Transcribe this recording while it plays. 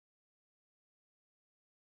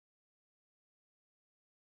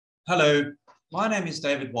Hello, my name is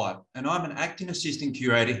David White and I'm an acting assistant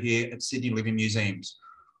curator here at Sydney Living Museums.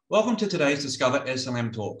 Welcome to today's Discover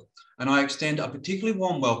SLM talk, and I extend a particularly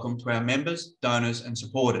warm welcome to our members, donors and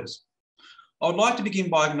supporters. I would like to begin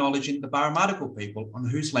by acknowledging the Barramadical people on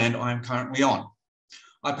whose land I am currently on.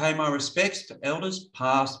 I pay my respects to elders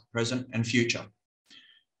past, present and future.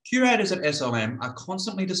 Curators at SLM are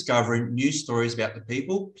constantly discovering new stories about the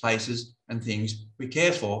people, places and things we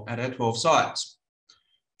care for at our 12 sites.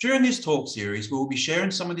 During this talk series, we will be sharing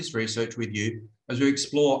some of this research with you as we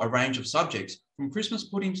explore a range of subjects from Christmas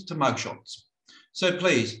puddings to mugshots. So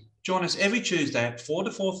please join us every Tuesday at 4 to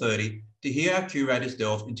 4:30 to hear our curators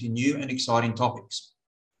delve into new and exciting topics.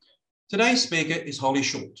 Today's speaker is Holly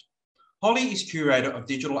Schulte. Holly is curator of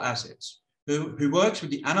digital assets, who works with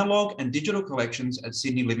the analogue and digital collections at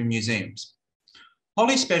Sydney Living Museums.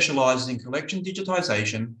 Holly specialises in collection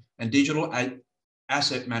digitisation and digital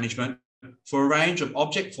asset management for a range of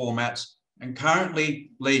object formats and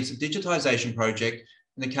currently leads a digitisation project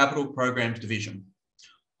in the Capital Programs Division.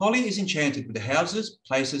 Holly is enchanted with the houses,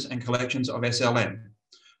 places and collections of SLM.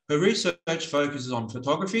 Her research focuses on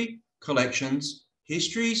photography, collections,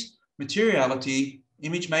 histories, materiality,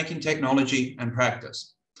 image-making technology and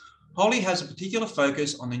practice. Holly has a particular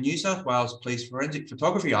focus on the New South Wales Police Forensic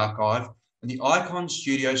Photography Archive and the Icon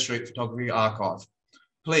Studio Street Photography Archive.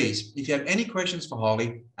 Please, if you have any questions for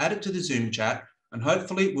Holly, add it to the Zoom chat and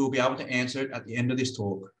hopefully we'll be able to answer it at the end of this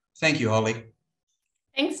talk. Thank you, Holly.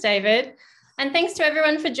 Thanks, David. And thanks to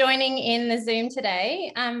everyone for joining in the Zoom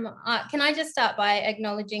today. Can I just start by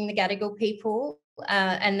acknowledging the Gadigal people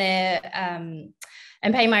and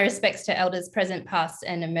pay my respects to elders present, past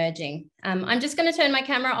and emerging. I'm just going to turn my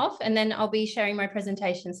camera off and then I'll be sharing my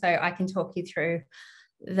presentation so I can talk you through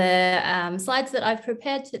the slides that I've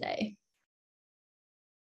prepared today.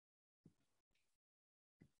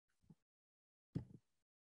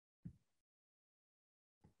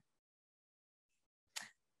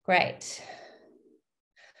 Great.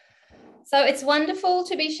 So it's wonderful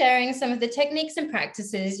to be sharing some of the techniques and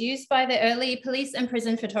practices used by the early police and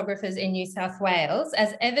prison photographers in New South Wales,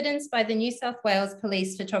 as evidenced by the New South Wales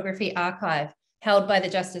Police Photography Archive held by the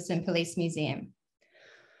Justice and Police Museum.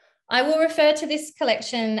 I will refer to this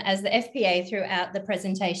collection as the FPA throughout the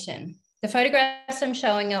presentation. The photographs I'm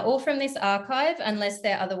showing are all from this archive unless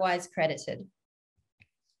they're otherwise credited.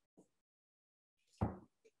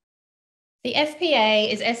 The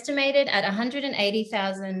FPA is estimated at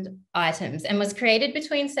 180,000 items and was created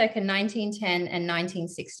between circa 1910 and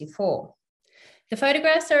 1964. The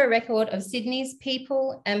photographs are a record of Sydney's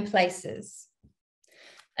people and places.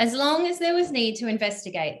 As long as there was need to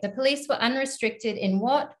investigate, the police were unrestricted in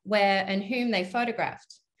what, where, and whom they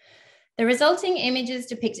photographed. The resulting images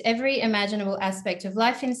depict every imaginable aspect of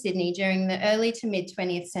life in Sydney during the early to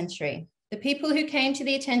mid-20th century. The people who came to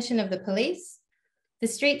the attention of the police, the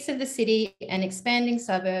streets of the city and expanding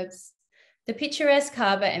suburbs, the picturesque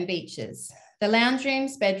harbour and beaches, the lounge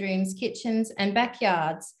rooms, bedrooms, kitchens and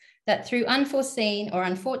backyards that through unforeseen or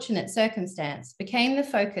unfortunate circumstance became the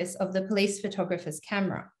focus of the police photographer's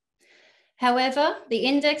camera. However, the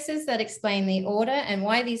indexes that explain the order and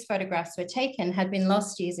why these photographs were taken had been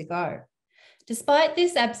lost years ago. Despite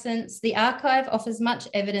this absence, the archive offers much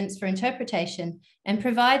evidence for interpretation and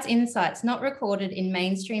provides insights not recorded in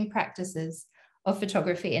mainstream practices of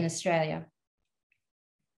photography in Australia.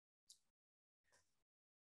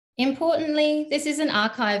 Importantly, this is an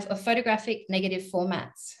archive of photographic negative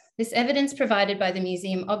formats. This evidence provided by the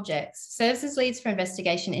museum objects serves as leads for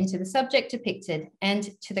investigation into the subject depicted and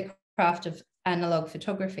to the craft of analogue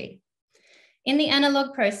photography. In the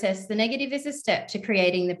analogue process, the negative is a step to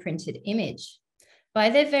creating the printed image. By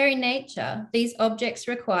their very nature, these objects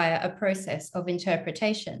require a process of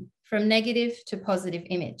interpretation from negative to positive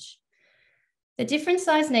image. The different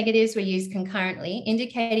size negatives were used concurrently,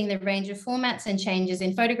 indicating the range of formats and changes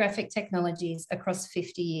in photographic technologies across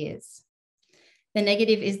 50 years. The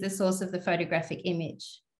negative is the source of the photographic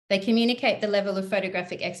image. They communicate the level of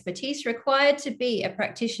photographic expertise required to be a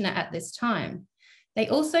practitioner at this time. They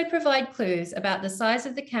also provide clues about the size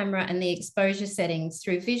of the camera and the exposure settings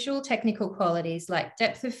through visual technical qualities like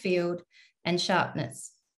depth of field and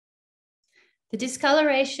sharpness. The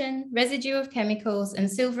discoloration, residue of chemicals, and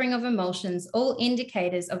silvering of emulsions, all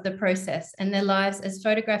indicators of the process and their lives as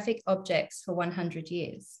photographic objects for 100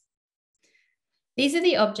 years. These are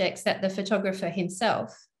the objects that the photographer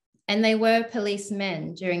himself, and they were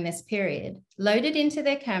policemen during this period, loaded into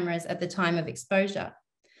their cameras at the time of exposure.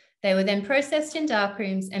 They were then processed in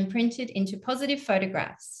darkrooms and printed into positive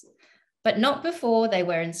photographs, but not before they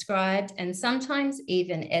were inscribed and sometimes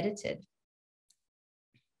even edited.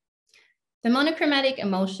 The monochromatic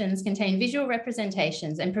emulsions contain visual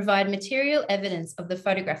representations and provide material evidence of the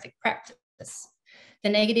photographic practice. The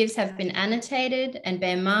negatives have been annotated and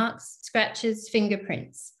bear marks, scratches,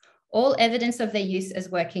 fingerprints, all evidence of their use as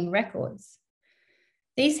working records.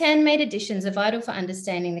 These handmade editions are vital for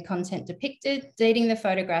understanding the content depicted, dating the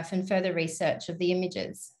photograph, and further research of the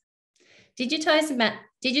images.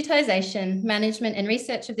 Digitisation, management, and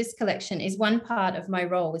research of this collection is one part of my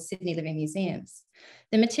role with Sydney Living Museums.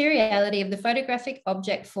 The materiality of the photographic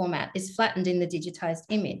object format is flattened in the digitised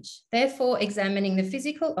image. Therefore, examining the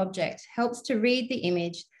physical object helps to read the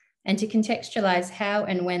image and to contextualise how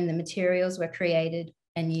and when the materials were created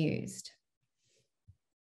and used.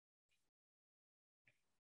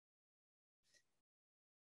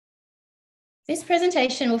 This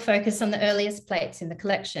presentation will focus on the earliest plates in the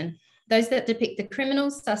collection, those that depict the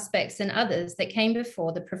criminals, suspects, and others that came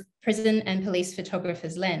before the prison and police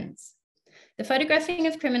photographer's lens. The photographing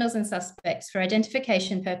of criminals and suspects for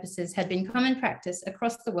identification purposes had been common practice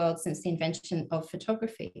across the world since the invention of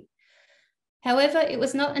photography. However, it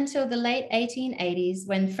was not until the late 1880s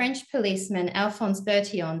when French policeman Alphonse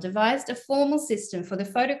Bertillon devised a formal system for the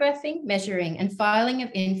photographing, measuring, and filing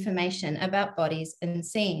of information about bodies and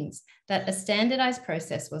scenes that a standardized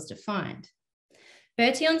process was defined.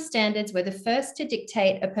 Bertillon's standards were the first to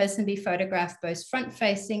dictate a person be photographed both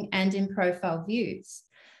front-facing and in profile views.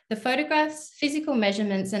 The photographs, physical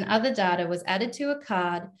measurements, and other data was added to a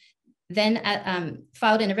card, then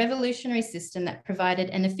filed in a revolutionary system that provided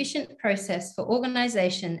an efficient process for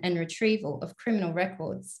organisation and retrieval of criminal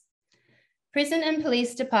records. Prison and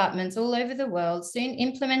police departments all over the world soon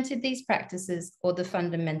implemented these practices or the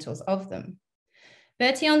fundamentals of them.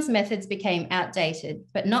 Bertillon's methods became outdated,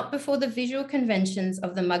 but not before the visual conventions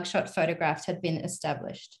of the mugshot photograph had been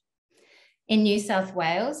established. In New South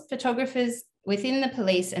Wales, photographers within the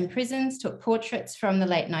police and prisons took portraits from the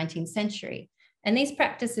late 19th century, and these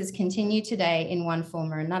practices continue today in one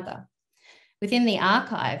form or another. Within the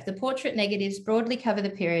archive, the portrait negatives broadly cover the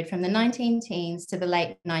period from the 19-teens to the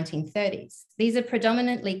late 1930s. These are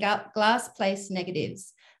predominantly glass-placed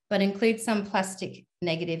negatives, but include some plastic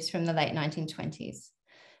negatives from the late 1920s.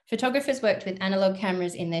 Photographers worked with analog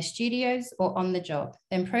cameras in their studios or on the job,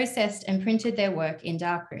 then processed and printed their work in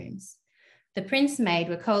darkrooms. The prints made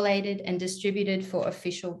were collated and distributed for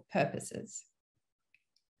official purposes.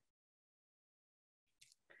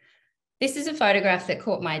 This is a photograph that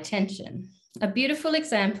caught my attention, a beautiful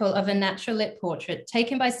example of a natural lit portrait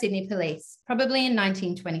taken by Sydney Police, probably in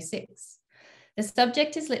 1926. The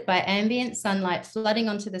subject is lit by ambient sunlight flooding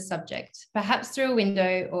onto the subject, perhaps through a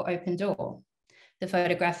window or open door. The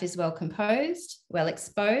photograph is well composed, well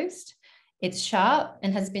exposed, it's sharp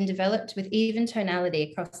and has been developed with even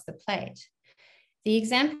tonality across the plate. The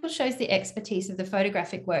example shows the expertise of the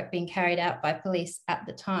photographic work being carried out by police at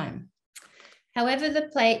the time. However, the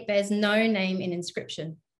plate bears no name in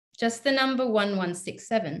inscription, just the number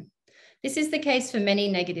 1167. This is the case for many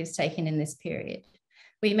negatives taken in this period.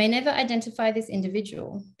 We may never identify this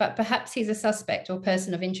individual, but perhaps he's a suspect or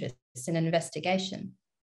person of interest in an investigation.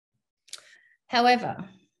 However,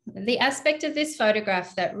 the aspect of this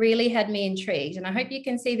photograph that really had me intrigued, and I hope you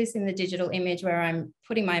can see this in the digital image where I'm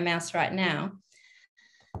putting my mouse right now,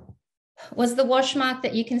 was the wash mark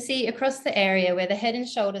that you can see across the area where the head and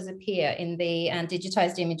shoulders appear in the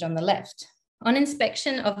digitized image on the left. On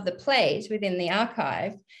inspection of the plate within the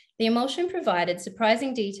archive, the emulsion provided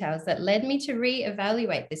surprising details that led me to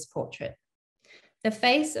re-evaluate this portrait. The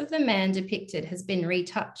face of the man depicted has been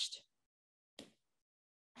retouched.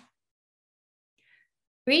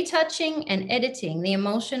 Retouching and editing the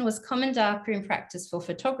emulsion was common darkroom practice for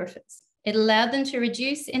photographers. It allowed them to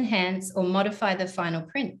reduce, enhance, or modify the final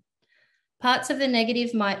print. Parts of the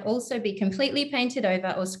negative might also be completely painted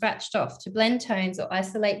over or scratched off to blend tones or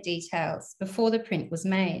isolate details before the print was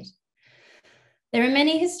made. There are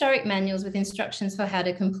many historic manuals with instructions for how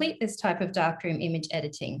to complete this type of darkroom image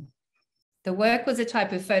editing. The work was a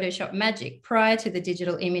type of Photoshop magic prior to the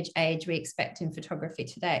digital image age we expect in photography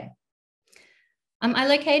today. I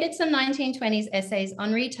located some 1920s essays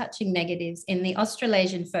on retouching negatives in the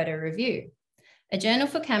Australasian Photo Review, a journal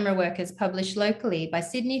for camera workers published locally by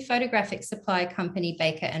Sydney photographic supply company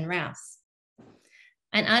Baker & Rouse.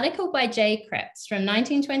 An article by J. Krebs from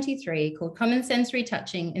 1923 called Common Sense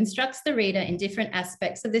Retouching instructs the reader in different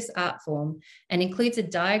aspects of this art form and includes a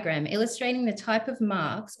diagram illustrating the type of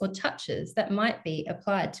marks or touches that might be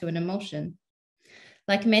applied to an emulsion.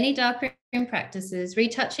 Like many darkroom practices,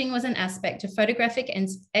 retouching was an aspect of photographic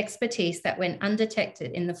expertise that went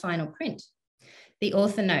undetected in the final print. The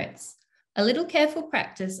author notes, "A little careful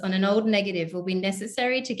practice on an old negative will be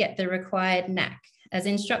necessary to get the required knack, as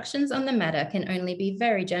instructions on the matter can only be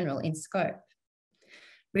very general in scope.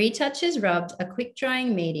 Retouchers rubbed a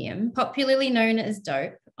quick-drying medium, popularly known as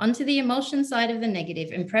dope, onto the emulsion side of the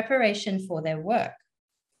negative in preparation for their work.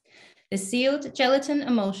 The sealed gelatin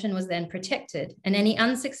emulsion was then protected, and any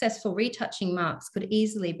unsuccessful retouching marks could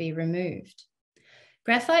easily be removed.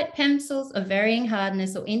 Graphite pencils of varying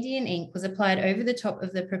hardness or Indian ink was applied over the top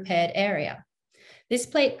of the prepared area. This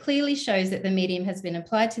plate clearly shows that the medium has been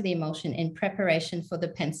applied to the emulsion in preparation for the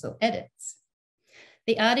pencil edits.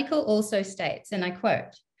 The article also states, and I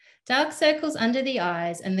quote, "Dark circles under the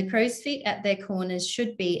eyes and the crow's feet at their corners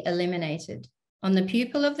should be eliminated. On the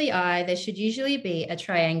pupil of the eye, there should usually be a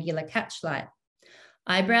triangular catchlight.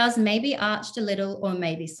 Eyebrows may be arched a little or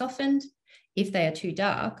may be softened, if they are too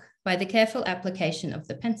dark, by the careful application of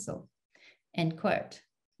the pencil." End quote.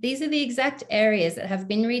 These are the exact areas that have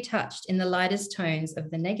been retouched in the lightest tones of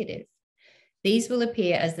the negative. These will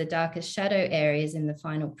appear as the darkest shadow areas in the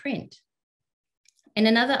final print. In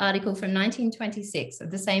another article from 1926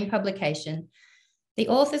 of the same publication, the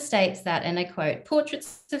author states that, and I quote,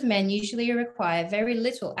 "Portraits of men usually require very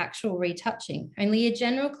little actual retouching, only a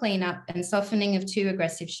general cleanup and softening of too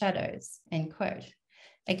aggressive shadows," end quote.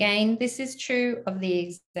 Again, this is true of the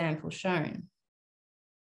example shown.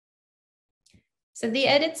 So the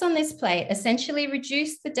edits on this plate essentially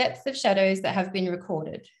reduce the depth of shadows that have been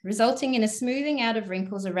recorded, resulting in a smoothing out of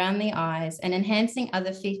wrinkles around the eyes and enhancing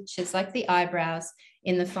other features like the eyebrows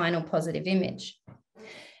in the final positive image.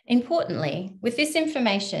 Importantly, with this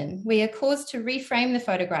information, we are caused to reframe the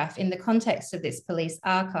photograph in the context of this police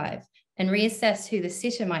archive and reassess who the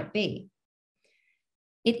sitter might be.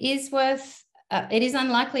 It is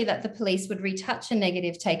unlikely that the police would retouch a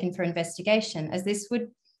negative taken for investigation, as this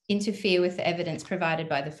would interfere with the evidence provided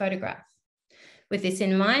by the photograph. With this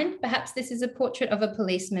in mind, perhaps this is a portrait of a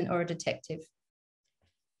policeman or a detective.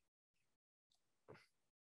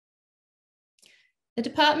 The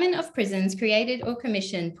Department of Prisons created or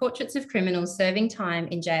commissioned portraits of criminals serving time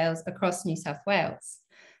in jails across New South Wales.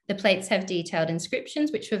 The plates have detailed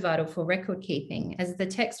inscriptions which were vital for record keeping, as the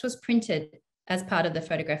text was printed as part of the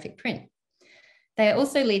photographic print. They are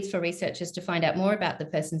also leads for researchers to find out more about the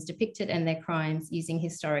persons depicted and their crimes using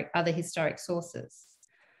other historic sources.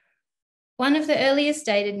 One of the earliest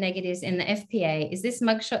dated negatives in the FPA is this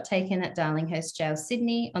mugshot taken at Darlinghurst Jail,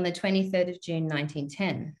 Sydney on the 23rd of June,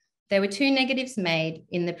 1910. There were 2 negatives made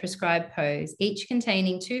in the prescribed pose, each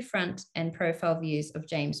containing 2 front and profile views of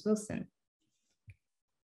James Wilson.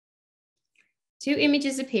 2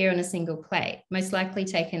 images appear on a single plate, most likely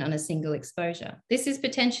taken on a single exposure. This is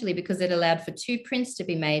potentially because it allowed for 2 prints to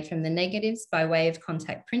be made from the negatives by way of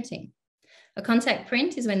contact printing. A contact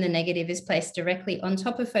print is when the negative is placed directly on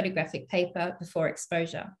top of photographic paper before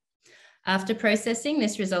exposure. After processing,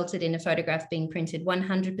 this resulted in a photograph being printed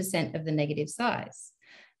 100% of the negative size,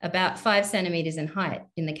 about 5 centimeters in height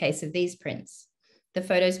in the case of these prints. The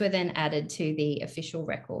photos were then added to the official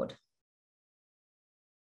record.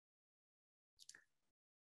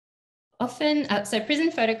 So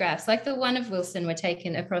prison photographs like the one of Wilson were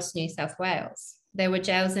taken across New South Wales. There were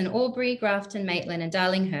jails in Albury, Grafton, Maitland and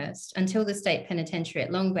Darlinghurst until the State Penitentiary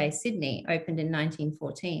at Long Bay, Sydney opened in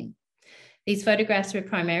 1914. These photographs were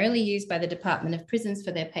primarily used by the Department of Prisons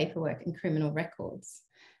for their paperwork and criminal records.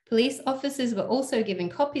 Police officers were also given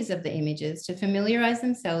copies of the images to familiarise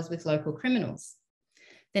themselves with local criminals.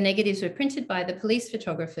 The negatives were printed by the police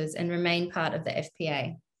photographers and remain part of the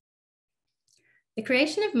FPA. The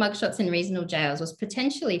creation of mugshots in regional jails was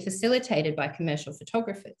potentially facilitated by commercial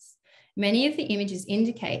photographers. Many of the images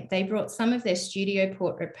indicate they brought some of their studio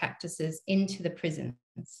portrait practices into the prisons.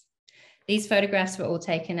 These photographs were all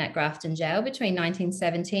taken at Grafton Jail between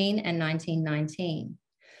 1917 and 1919.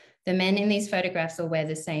 The men in these photographs all wear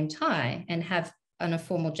the same tie and have on a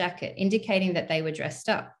formal jacket, indicating that they were dressed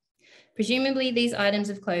up. Presumably, these items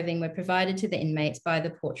of clothing were provided to the inmates by the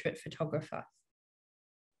portrait photographer.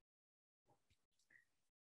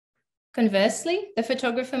 Conversely, the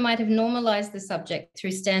photographer might have normalized the subject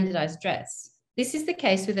through standardized dress. This is the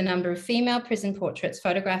case with a number of female prison portraits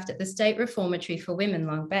photographed at the State Reformatory for Women,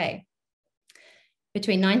 Long Bay,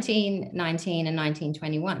 between 1919 and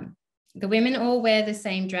 1921. The women all wear the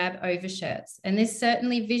same drab overshirts, and this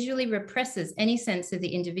certainly visually represses any sense of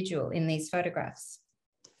the individual in these photographs.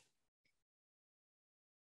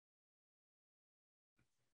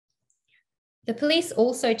 The police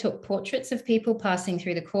also took portraits of people passing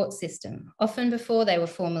through the court system, often before they were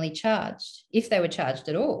formally charged, if they were charged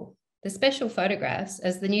at all. The special photographs,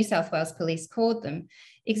 as the New South Wales Police called them,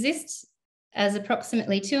 exist as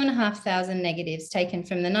approximately 2,500 negatives taken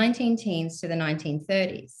from the 19-teens to the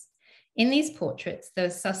 1930s. In these portraits, the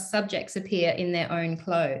subjects appear in their own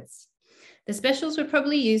clothes. The specials were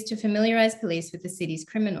probably used to familiarise police with the city's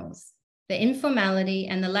criminals. The informality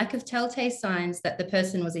and the lack of telltale signs that the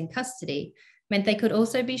person was in custody meant they could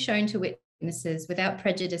also be shown to witnesses without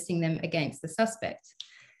prejudicing them against the suspect.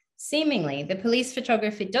 Seemingly, the police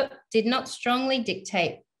photography did not strongly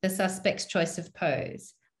dictate the suspect's choice of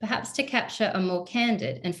pose, perhaps to capture a more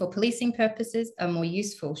candid and for policing purposes, a more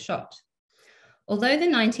useful shot. Although the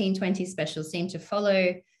 1920s specials seem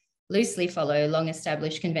to loosely follow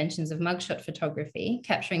long-established conventions of mugshot photography,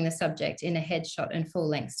 capturing the subject in a headshot and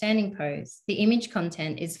full-length standing pose, the image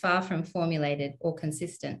content is far from formulated or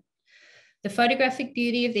consistent. The photographic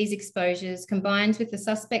beauty of these exposures, combined with the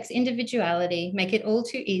suspect's individuality, make it all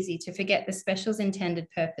too easy to forget the special's intended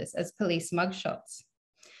purpose as police mugshots.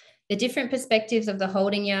 The different perspectives of the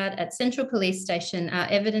holding yard at Central Police Station are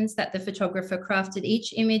evidence that the photographer crafted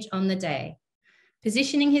each image on the day,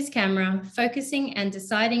 positioning his camera, focusing and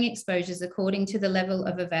deciding exposures according to the level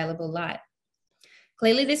of available light.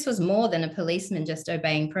 Clearly, this was more than a policeman just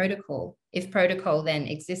obeying protocol, if protocol then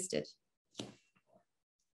existed.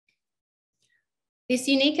 This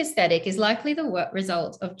unique aesthetic is likely the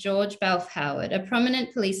result of George Balfe Howard, a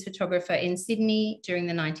prominent police photographer in Sydney during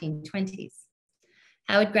the 1920s.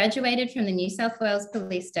 Howard graduated from the New South Wales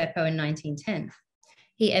Police Depot in 1910.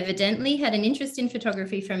 He evidently had an interest in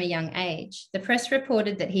photography from a young age. The press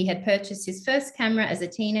reported that he had purchased his first camera as a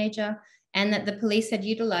teenager and that the police had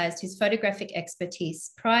utilised his photographic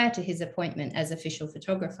expertise prior to his appointment as official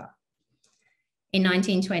photographer. In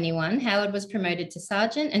 1921, Howard was promoted to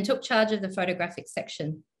sergeant and took charge of the photographic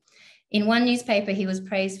section. In one newspaper, he was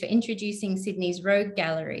praised for introducing Sydney's Rogue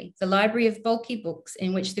Gallery, the library of bulky books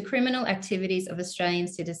in which the criminal activities of Australian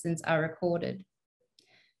citizens are recorded.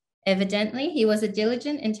 Evidently, he was a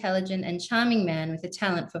diligent, intelligent, and charming man with a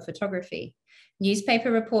talent for photography.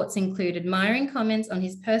 Newspaper reports include admiring comments on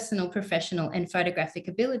his personal, professional, and photographic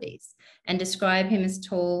abilities and describe him as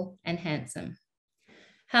tall and handsome.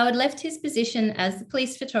 Howard left his position as the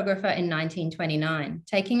police photographer in 1929,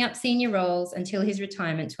 taking up senior roles until his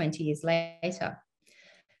retirement 20 years later.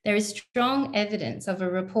 There is strong evidence of a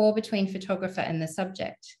rapport between photographer and the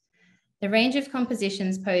subject. The range of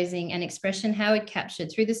compositions, posing, and expression Howard captured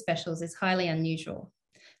through the specials is highly unusual.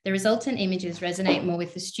 The resultant images resonate more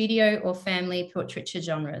with the studio or family portraiture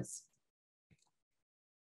genres.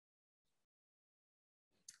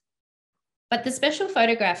 But the special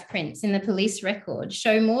photograph prints in the police record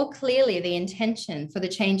show more clearly the intention for the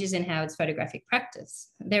changes in Howard's photographic practice.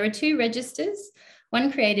 There are two registers,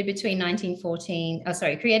 one created between 1914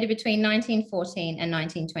 and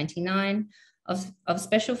 1929 of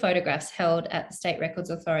special photographs held at the State Records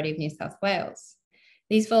Authority of New South Wales.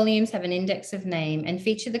 These volumes have an index of name and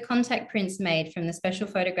feature the contact prints made from the special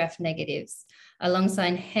photograph negatives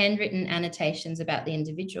alongside handwritten annotations about the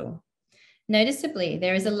individual. Noticeably,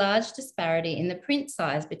 there is a large disparity in the print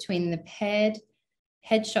size between the paired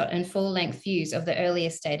headshot and full-length views of the earlier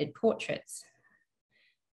stated portraits.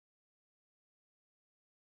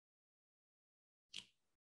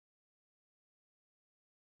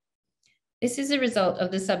 This is a result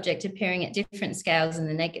of the subject appearing at different scales in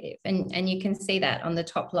the negative, and you can see that on the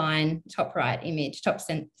top line, top right image,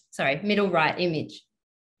 middle right image.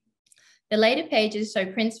 The later pages show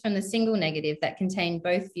prints from the single negative that contain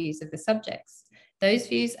both views of the subjects. Those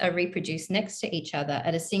views are reproduced next to each other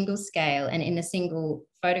at a single scale and in a single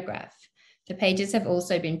photograph. The pages have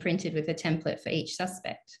also been printed with a template for each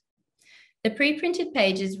suspect. The pre-printed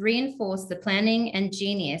pages reinforce the planning and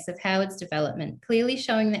genius of Howard's development, clearly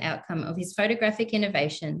showing the outcome of his photographic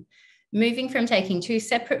innovation, moving from taking two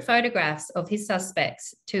separate photographs of his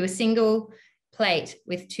suspects to a single plate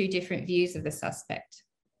with two different views of the suspect.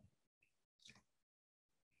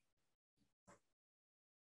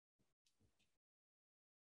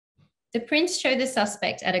 The prints show the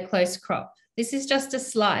suspect at a close crop. This is just a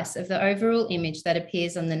slice of the overall image that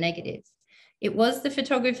appears on the negative. It was the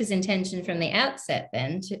photographer's intention from the outset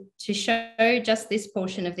then to show just this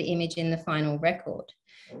portion of the image in the final record.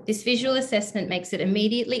 This visual assessment makes it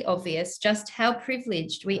immediately obvious just how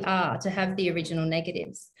privileged we are to have the original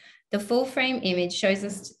negatives. The full frame image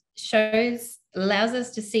allows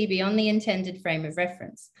us to see beyond the intended frame of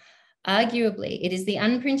reference. Arguably, it is the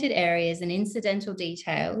unprinted areas and incidental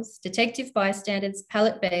details, detective bystanders,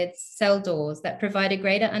 pallet beds, cell doors that provide a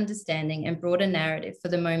greater understanding and broader narrative for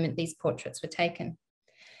the moment these portraits were taken.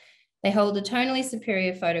 They hold a tonally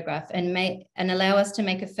superior photograph and allow us to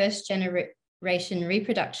make a first generation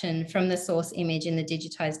reproduction from the source image in the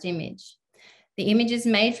digitized image. The images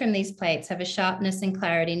made from these plates have a sharpness and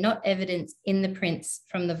clarity not evident in the prints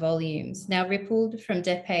from the volumes, now rippled from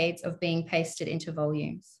decades of being pasted into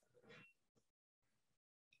volumes.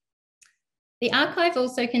 The archive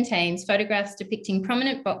also contains photographs depicting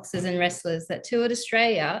prominent boxers and wrestlers that toured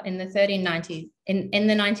Australia in the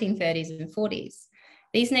 1930s and 40s.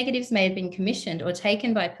 These negatives may have been commissioned or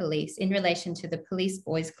taken by police in relation to the police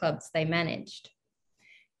boys' clubs they managed.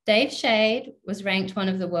 Dave Shade was ranked one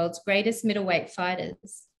of the world's greatest middleweight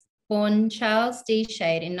fighters. Born Charles D.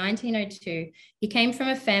 Shade in 1902, he came from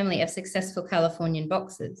a family of successful Californian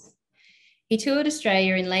boxers. He toured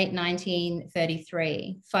Australia in late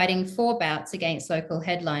 1933, fighting 4 bouts against local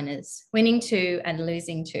headliners, winning 2 and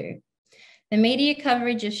losing 2. The media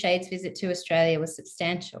coverage of Shade's visit to Australia was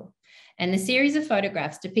substantial, and the series of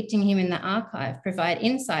photographs depicting him in the archive provide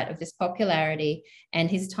insight of this popularity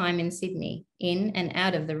and his time in Sydney, in and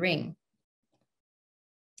out of the ring.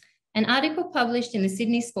 An article published in the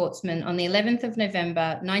Sydney Sportsman on the 11th of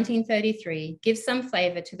November 1933 gives some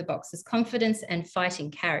flavour to the boxer's confidence and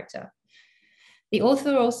fighting character. The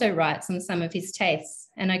author also writes on some of his tastes,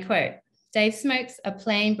 and I quote, "Dave smokes a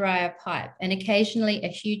plain briar pipe and occasionally a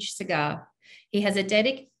huge cigar. He has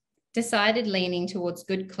a decided leaning towards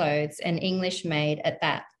good clothes and English made at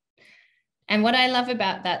that." And what I love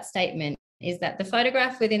about that statement is that the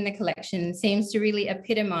photograph within the collection seems to really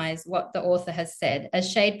epitomise what the author has said,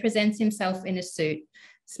 as Shade presents himself in a suit,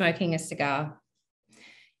 smoking a cigar.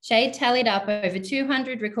 Shade tallied up over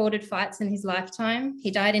 200 recorded fights in his lifetime. He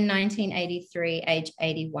died in 1983, aged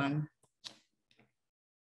 81.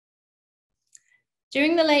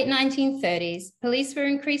 During the late 1930s, police were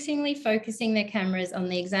increasingly focusing their cameras on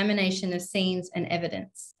the examination of scenes and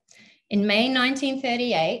evidence. In May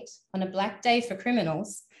 1938, on a black day for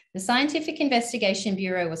criminals, the Scientific Investigation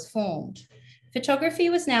Bureau was formed. Photography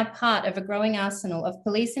was now part of a growing arsenal of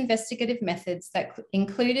police investigative methods that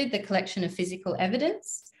included the collection of physical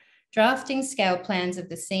evidence, drafting scale plans of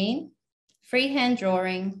the scene, freehand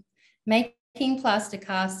drawing, making plaster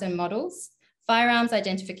casts and models, firearms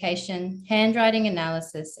identification, handwriting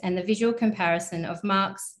analysis, and the visual comparison of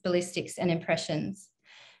marks, ballistics, and impressions.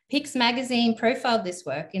 Pix magazine profiled this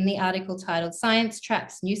work in the article titled "Science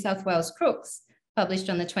Traps New South Wales Crooks," published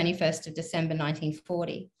on the 21st of December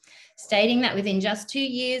 1940, stating that within just 2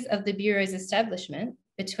 years of the Bureau's establishment,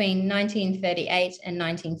 between 1938 and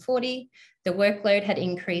 1940, the workload had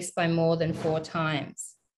increased by more than 4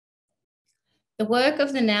 times. The work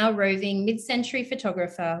of the now roving mid-century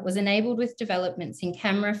photographer was enabled with developments in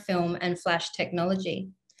camera, film, and flash technology.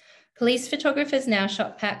 Police photographers now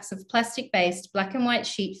shot packs of plastic-based black and white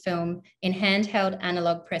sheet film in handheld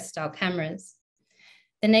analog press-style cameras.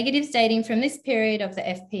 The negatives dating from this period of the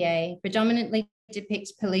FPA predominantly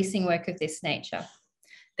depict policing work of this nature.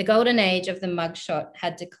 The golden age of the mugshot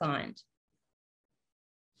had declined.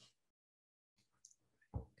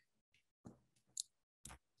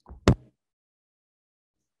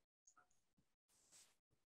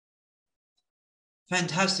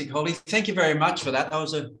 Fantastic, Holly. Thank you very much for that. That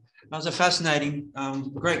was a fascinating,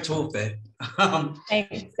 great talk there.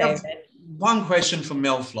 Thanks, David. One question from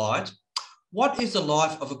Mel Flight. What is the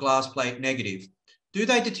life of a glass plate negative? Do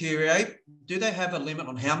they deteriorate? Do they have a limit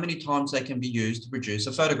on how many times they can be used to produce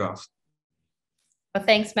a photograph? Well,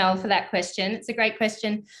 thanks, Mel, for that question. It's a great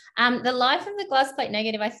question. The life of the glass plate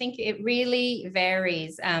negative, I think it really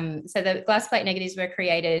varies. So the glass plate negatives were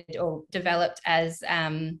created or developed as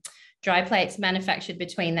dry plates manufactured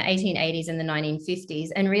between the 1880s and the 1950s.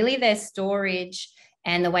 And really their storage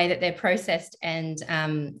and the way that they're processed and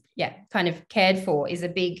kind of cared for is a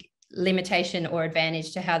big limitation or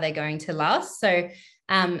advantage to how they're going to last. So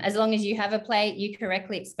as long as you have a plate, you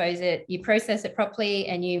correctly expose it, you process it properly,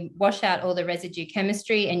 and you wash out all the residue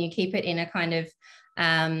chemistry, and you keep it in a kind of,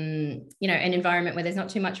 an environment where there's not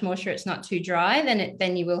too much moisture, it's not too dry,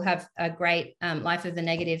 then you will have a great life of the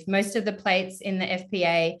negative. Most of the plates in the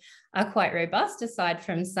FPA are quite robust, aside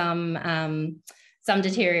from some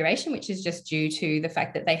deterioration, which is just due to the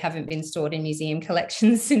fact that they haven't been stored in museum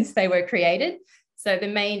collections since they were created. So the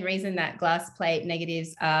main reason that glass plate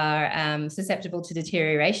negatives are susceptible to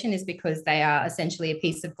deterioration is because they are essentially a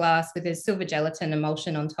piece of glass with a silver gelatin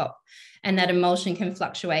emulsion on top. And that emulsion can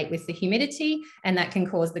fluctuate with the humidity, and that can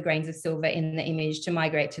cause the grains of silver in the image to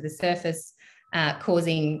migrate to the surface,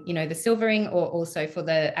 causing, the silvering, or also for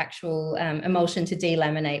the actual emulsion to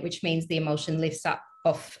delaminate, which means the emulsion lifts up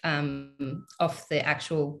off the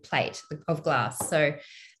actual plate of glass. So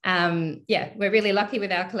we're really lucky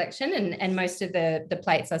with our collection, and most of the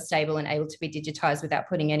plates are stable and able to be digitized without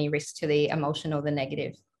putting any risk to the emulsion or the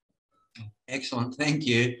negative. Excellent, thank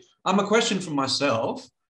you. A question from myself.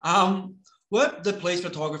 Were the police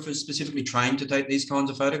photographers specifically trained to take these kinds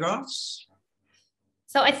of photographs?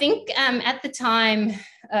 So I think at the time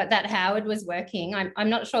that Howard was working, I'm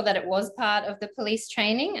not sure that it was part of the police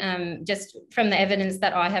training. Just from the evidence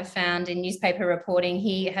that I have found in newspaper reporting,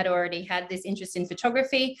 he had already had this interest in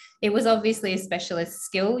photography. It was obviously a specialist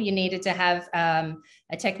skill. You needed to have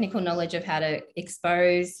a technical knowledge of how to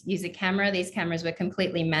expose, use a camera. These cameras were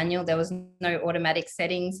completely manual. There was no automatic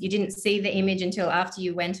settings. You didn't see the image until after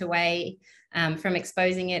you went away from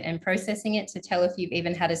exposing it and processing it to tell if you've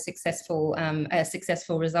even had a successful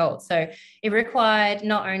result. So it required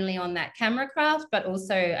not only on that camera craft, but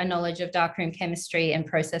also a knowledge of darkroom chemistry and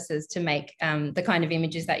processes to make the kind of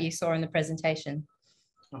images that you saw in the presentation.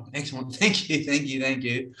 Oh, excellent. Thank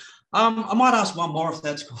you. I might ask one more if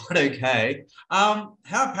that's quite okay. How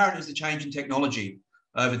apparent is the change in technology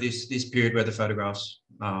over this period where the photographs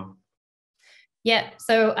are? Yeah,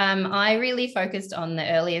 so I really focused on the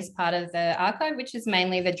earliest part of the archive, which is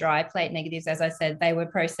mainly the dry plate negatives. As I said, they were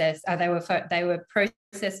processed. They were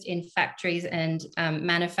processed in factories and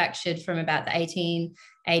manufactured from about the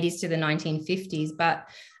 1880s to the 1950s. But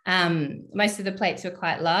most of the plates were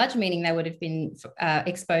quite large, meaning they would have been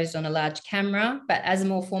exposed on a large camera. But as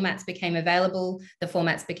more formats became available, the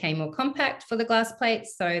formats became more compact for the glass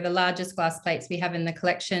plates. So the largest glass plates we have in the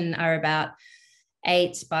collection are about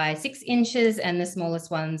 8 by 6 inches, and the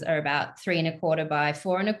smallest ones are about 3 1/4 by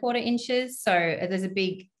 4 1/4 inches. So there's a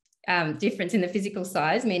big difference in the physical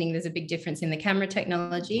size, meaning there's a big difference in the camera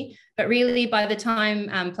technology. But really, by the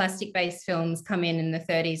time plastic-based films come in the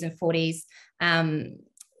 30s and 40s,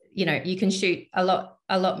 you can shoot a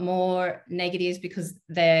lot more negatives because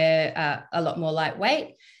they're a lot more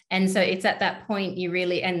lightweight. And so it's at that point you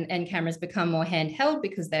really, and cameras become more handheld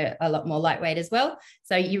because they're a lot more lightweight as well.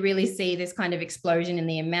 So you really see this kind of explosion in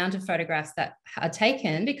the amount of photographs that are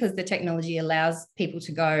taken because the technology allows people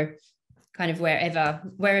to go kind of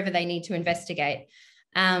wherever they need to investigate.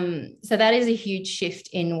 So that is a huge shift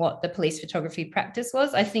in what the police photography practice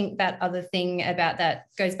was. I think that other thing about that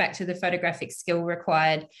goes back to the photographic skill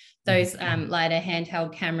required. Those lighter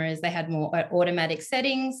handheld cameras, they had more automatic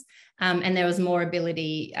settings, and there was more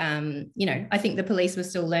ability. I think the police were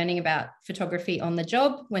still learning about photography on the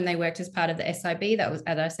job when they worked as part of the SIB. That was,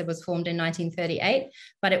 as I said, was formed in 1938,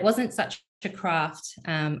 but it wasn't such a craft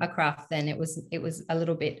then. It was a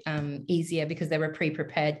little bit easier because there were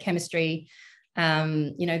pre-prepared chemistry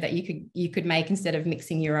that you could make instead of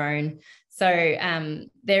mixing your own. So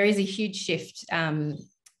there is a huge shift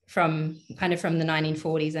from the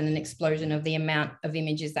 1940s and an explosion of the amount of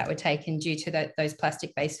images that were taken due to those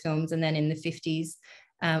plastic-based films. And then in the 50s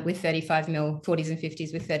with 35mm, 40s and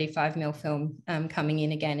 50s with 35mm film coming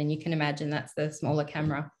in again. And you can imagine that's the smaller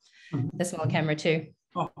camera, too.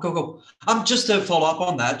 Oh, cool. Just to follow up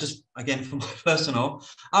on that, just again for my personal,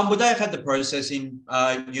 would they have had the processing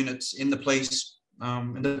units in the police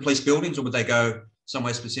buildings, or would they go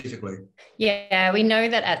somewhere specifically? Yeah, we know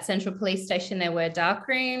that at Central Police Station there were dark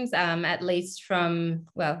rooms, at least from,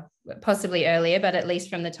 well, possibly earlier, but at least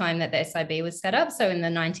from the time that the SIB was set up. So in the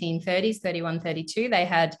 1930s, 31, 32, they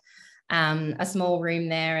had a small room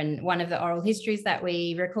there. And one of the oral histories that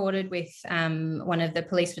we recorded with one of the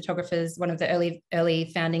police photographers, one of the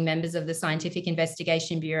early founding members of the Scientific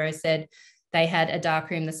Investigation Bureau, said they had a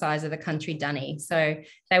darkroom the size of the country dunny. So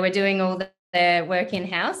they were doing all their work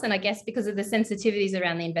in-house. And I guess because of the sensitivities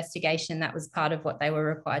around the investigation, that was part of what they were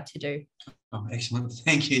required to do. Oh, excellent.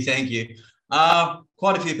 Thank you.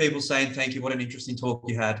 Quite a few people saying thank you. What an interesting talk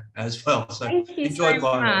you had as well. So thank you so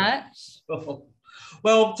much.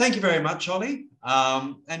 Well, thank you very much, Holly.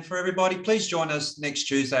 And for everybody, please join us next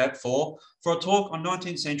Tuesday at 4 for a talk on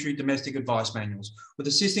 19th century domestic advice manuals with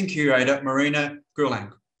assistant curator Marina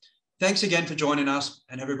Grulang. Thanks again for joining us,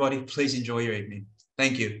 and everybody, please enjoy your evening.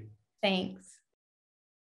 Thank you. Thanks.